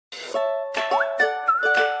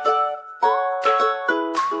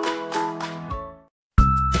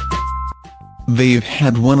They've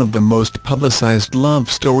had one of the most publicized love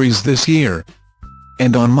stories this year.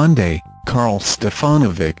 And on Monday, Karl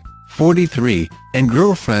Stefanovic, 43, and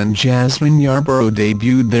girlfriend Jasmine Yarbrough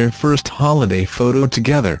debuted their first holiday photo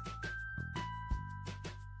together.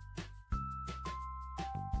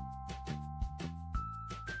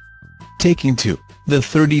 Taking to, the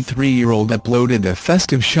 33-year-old uploaded a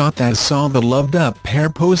festive shot that saw the loved-up pair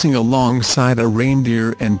posing alongside a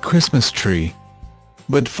reindeer and Christmas tree.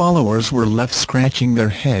 But followers were left scratching their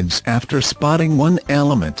heads after spotting one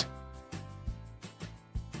element.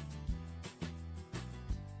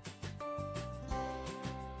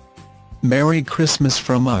 "Merry Christmas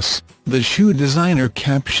from us," the shoe designer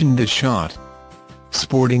captioned the shot.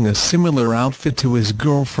 Sporting a similar outfit to his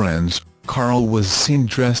girlfriend's, Karl was seen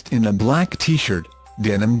dressed in a black t-shirt,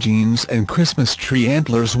 denim jeans and Christmas tree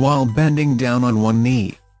antlers while bending down on one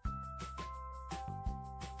knee.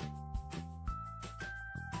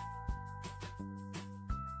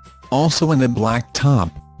 Also in a black top,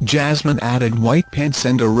 Jasmine added white pants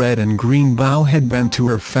and a red and green bow headband to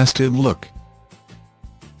her festive look.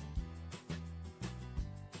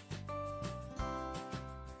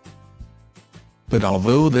 But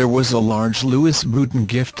although there was a large Louis Vuitton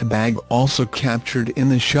gift bag also captured in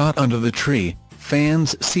the shot under the tree,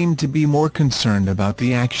 fans seemed to be more concerned about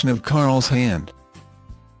the action of Karl's hand.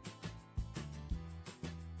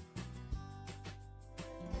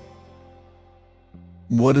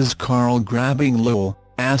 "What is Karl grabbing lol?"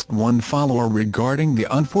 asked one follower regarding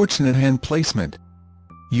the unfortunate hand placement.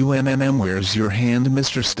 "Where's your hand,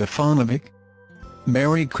 Mr. Stefanovic?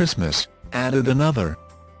 Merry Christmas," added another.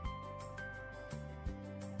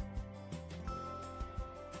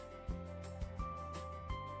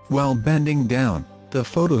 While bending down, the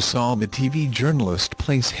photo saw the TV journalist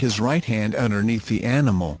place his right hand underneath the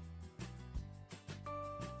animal.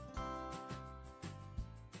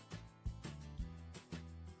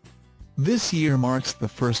 This year marks the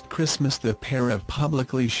first Christmas the pair have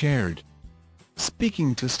publicly shared.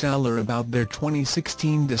 Speaking to Stellar about their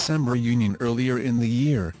 2016 December union earlier in the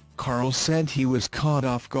year, Karl said he was caught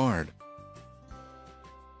off guard.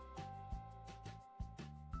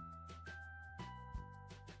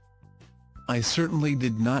 "I certainly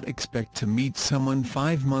did not expect to meet someone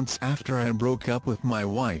 5 months after I broke up with my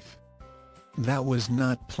wife. That was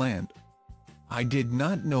not planned. I did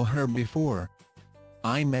not know her before.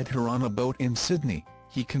 I met her on a boat in Sydney,"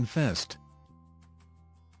 he confessed.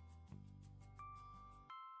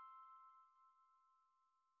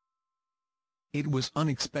 "It was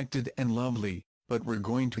unexpected and lovely, but we're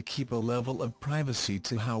going to keep a level of privacy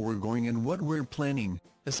to how we're going and what we're planning,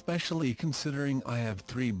 especially considering I have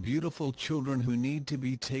 3 beautiful children who need to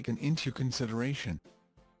be taken into consideration."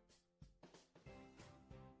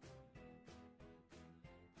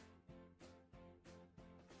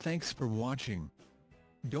 Thanks for watching.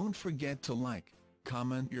 Don't forget to like,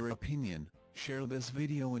 comment your opinion, share this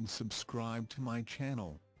video and subscribe to my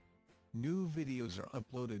channel. New videos are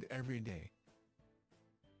uploaded every day.